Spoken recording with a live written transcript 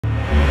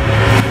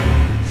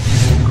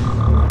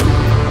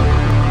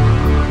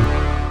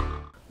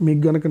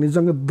మీకు గనక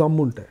నిజంగా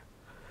దమ్ముంటే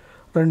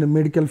రండి.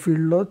 మెడికల్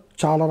ఫీల్డ్లో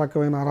చాలా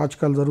రకమైన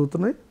అరాచకాలు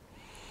జరుగుతున్నాయి.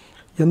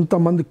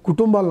 ఎంతమంది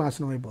కుటుంబాలు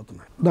నాశనం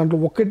అయిపోతున్నాయి. దాంట్లో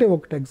ఒకటే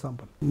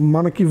ఎగ్జాంపుల్.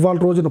 మనకి ఇవాళ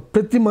రోజున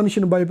ప్రతి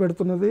మనిషిని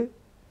భయపెడుతున్నది,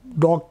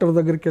 డాక్టర్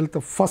దగ్గరికి వెళ్తే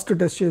ఫస్ట్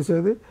టెస్ట్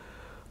చేసేది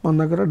మన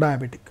దగ్గర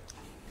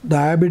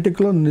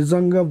డయాబెటిక్లో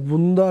నిజంగా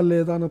ఉందా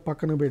లేదా అని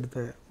పక్కన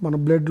పెడితే మన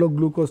బ్లడ్లో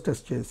గ్లూకోజ్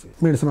టెస్ట్ చేసి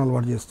మెడిసిన్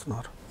అలవాటు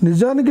చేస్తున్నారు.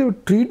 నిజానికి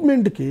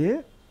ట్రీట్మెంట్కి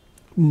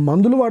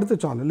మందులు వాడితే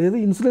చాలు, లేదా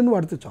ఇన్సులిన్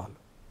వాడితే చాలు.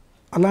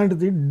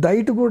 అలాంటిది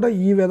డైట్ కూడా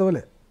ఈ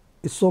వెధవలే,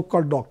 ఈ సో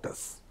కాల్డ్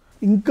డాక్టర్స్.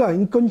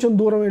 ఇంకొంచెం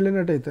దూరం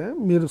వెళ్ళినట్టయితే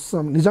మీరు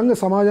నిజంగా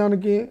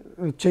సమాజానికి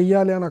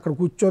చెయ్యాలి అని అక్కడ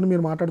కూర్చొని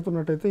మీరు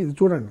మాట్లాడుతున్నట్టయితే ఇది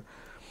చూడండి.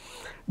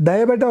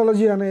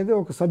 డయాబెటాలజీ అనేది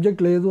ఒక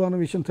సబ్జెక్ట్ లేదు అనే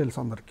విషయం తెలుసు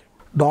అందరికీ.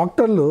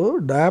 డాక్టర్లు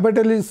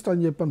డయాబెటలిస్ట్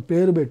అని చెప్పని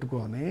పేరు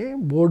పెట్టుకొని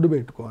బోర్డు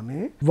పెట్టుకొని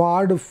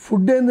వాడు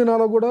ఫుడ్ ఏం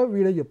తినాలో కూడా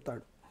వీడే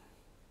చెప్తాడు.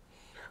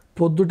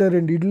 పొద్దుటే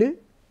 2 ఇడ్లీ,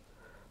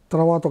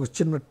 తర్వాత ఒక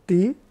చిన్న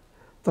టీ,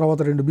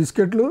 తర్వాత 2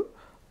 బిస్కెట్లు,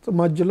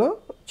 మధ్యలో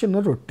చిన్న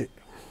రొట్టె,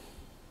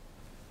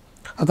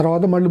 ఆ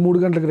తర్వాత మళ్ళీ 3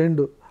 గంటలకు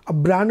 2. ఆ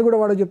బ్రాండ్ కూడా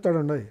వాడే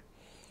చెప్తాడండి.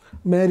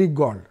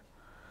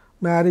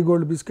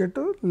 మ్యారీగోల్డ్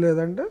బిస్కెట్,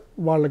 లేదంటే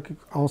వాళ్ళకి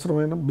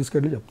అవసరమైన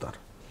బిస్కెట్లు చెప్తారు.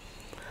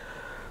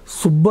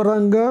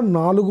 శుభ్రంగా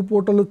 4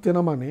 పూటలు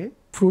తినమని,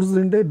 ఫ్రూట్స్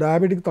తింటే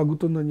డయాబెటిక్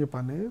తగ్గుతుందని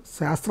చెప్పని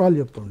శాస్త్రాలు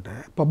చెప్తుంటే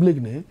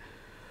పబ్లిక్ని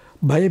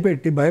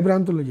భయపెట్టి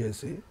భయభ్రాంతులు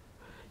చేసి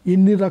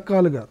ఇన్ని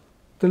రకాలుగా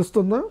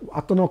తెలుస్తుందా?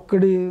 అతను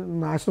ఒక్కడి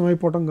నాశనం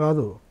అయిపోవటం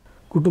కాదు,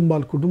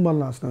 కుటుంబాలు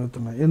నాశనం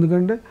అవుతున్నాయి.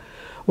 ఎందుకంటే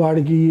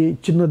వాడికి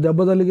చిన్న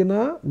దెబ్బ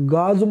తగిలినా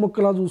గాజు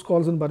ముక్కలా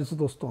చూసుకోవాల్సిన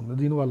పరిస్థితి వస్తుంది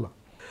దీనివల్ల.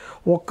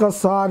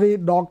 ఒక్కసారి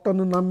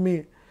డాక్టర్ని నమ్మి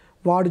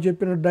వాడు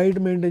చెప్పిన డైట్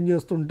మెయింటైన్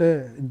చేస్తుంటే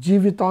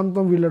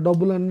జీవితాంతం వీళ్ళ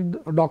డబ్బులన్నీ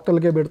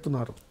డాక్టర్లకే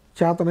పెడుతున్నారు.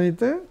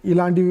 చేతనైతే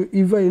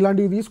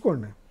ఇలాంటివి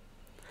తీసుకోండి.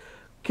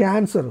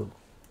 క్యాన్సర్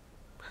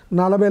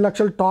 40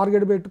 లక్షలు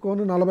టార్గెట్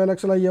పెట్టుకొని 40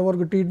 లక్షలు అయ్యే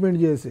వరకు ట్రీట్మెంట్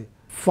చేసి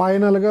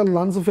ఫైనల్గా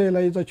లంగ్స్ ఫెయిల్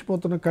అయ్యి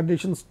చచ్చిపోతున్న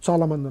కండిషన్స్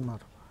చాలామంది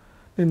ఉన్నారు.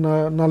 నేను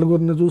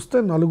 4 చూస్తే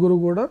 4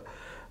 కూడా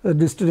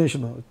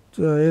డెస్టినేషన్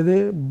ఏది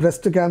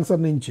బ్రెస్ట్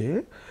క్యాన్సర్ నుంచి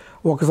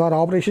ఒకసారి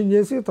ఆపరేషన్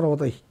చేసి,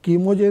 తర్వాత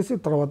కీమో చేసి,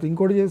 తర్వాత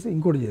ఇంకోటి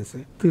చేసి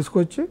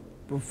తీసుకొచ్చి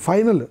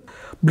final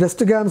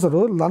breast cancer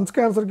lungs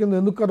cancer కింద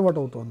ఎందుకు కన్వర్ట్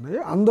అవుతుంది?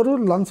 అందరూ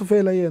లంగ్స్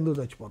ఫెయిల్ అయ్యి ఎందుకు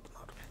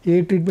చచ్చిపోతున్నారు? ఏ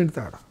ట్రీట్మెంట్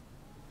తేడా?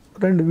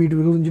 రండి వీటి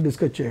గురించి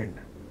డిస్కస్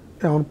చేయండి.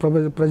 ఏమైనా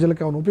ప్రజలకు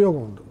ఏమైనా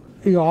ఉపయోగం ఉంటుంది.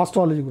 ఇక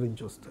ఆస్ట్రాలజీ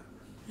గురించి వస్తే,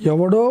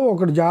 ఎవడో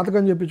ఒకటి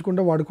జాతకం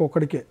చెప్పించుకుంటే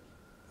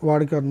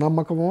వాడికి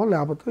నమ్మకమో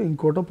లేకపోతే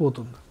ఇంకోటో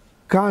పోతుంది.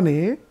 కానీ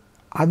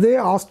అదే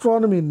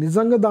ఆస్ట్రానమీ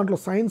నిజంగా దాంట్లో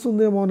సైన్స్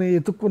ఉందేమో అని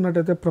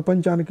ఎత్తుక్కున్నట్టయితే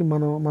ప్రపంచానికి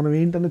మనం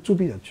ఏంటనేది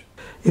చూపించచ్చు.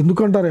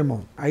 ఎందుకంటారేమో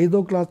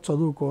 5వ క్లాస్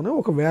చదువుకొని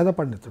ఒక వేద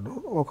పండితుడు,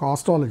 ఒక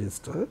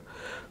ఆస్ట్రాలజిస్ట్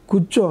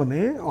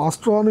కూర్చొని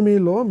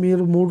ఆస్ట్రానమీలో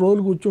మీరు 3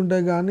 రోజులు కూర్చుంటే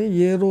కానీ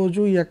ఏ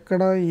రోజు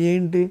ఎక్కడ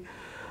ఏంటి,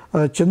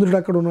 చంద్రుడు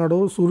ఎక్కడ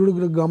ఉన్నాడు,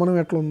 సూర్యుడి గమనం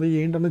ఎట్లా ఉంది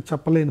ఏంటనేది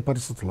చెప్పలేని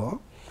పరిస్థితిలో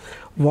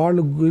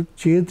వాళ్ళు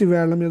చేతి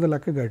వేళ్ల మీద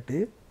లెక్క కట్టి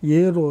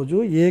ఏ రోజు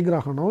ఏ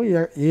గ్రహణం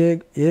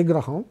ఏ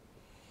గ్రహం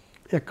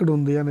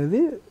ఎక్కడుంది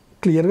అనేది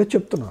క్లియర్గా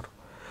చెప్తున్నారు.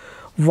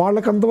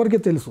 వాళ్ళకి అంతవరకే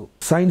తెలుసు.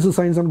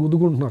 సైన్స్ అని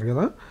గుద్దుకుంటున్నారు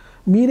కదా,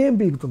 మీరేం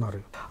పీకుతున్నారు?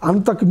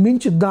 అంతకు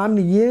మించి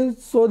దాన్ని ఏం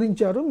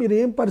శోధించారు, మీరు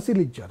ఏం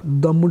పరిశీలించారు?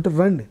 దమ్ముంటే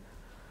రండి,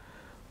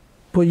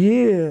 పోయి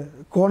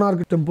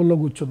కోణార్క్ టెంపుల్లో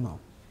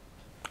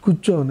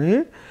కూర్చొని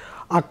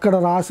అక్కడ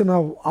రాసిన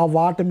ఆ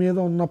వాటి మీద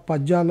ఉన్న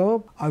పద్యాలు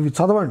అవి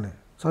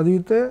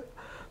చదివితే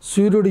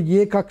సూర్యుడు ఏ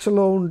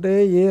కక్షలో ఉంటే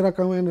ఏ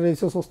రకమైన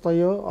రేసెస్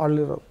వస్తాయో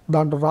వాళ్ళు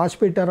దాంట్లో రాసి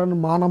పెట్టారని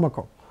మా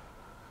నమ్మకం.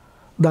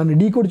 దాన్ని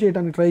డీకోడ్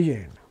చేయడానికి ట్రై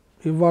చేయండి.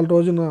 ఇవాళ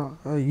రోజున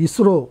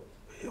ఇస్రో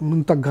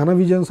ఇంత ఘన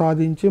విజయం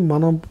సాధించి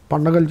మనం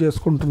పండగలు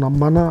చేసుకుంటున్నాం.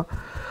 మన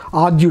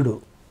ఆద్యుడు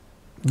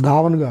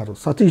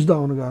సతీష్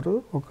ధావన్ గారు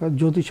ఒక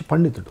జ్యోతిష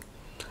పండితుడు.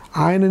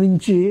 ఆయన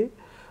నుంచి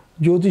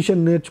జ్యోతిషం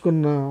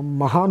నేర్చుకున్న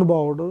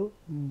మహానుభావుడు,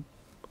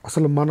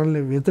 అసలు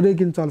మనల్ని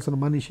వ్యతిరేకించాల్సిన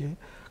మనిషి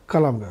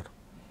కలాం గారు.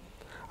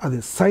 అది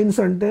సైన్స్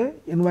అంటే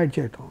ఇన్వైట్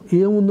చేయటం,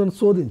 ఏముందని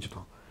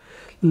శోధించటం.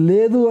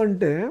 లేదు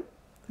అంటే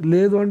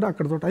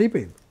అక్కడితో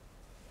అయిపోయింది.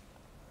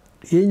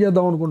 ఏం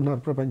చేద్దాం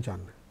అనుకుంటున్నారు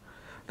ప్రపంచాన్ని?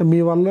 అంటే మీ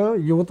వల్ల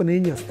యువతను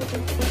ఏం చేస్తారు?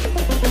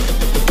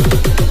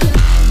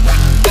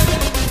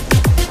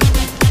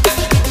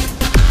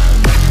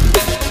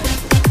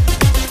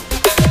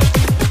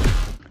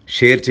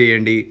 షేర్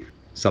చేయండి,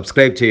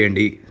 సబ్స్క్రైబ్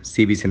చేయండి.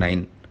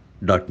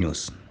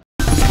 cbc9.news.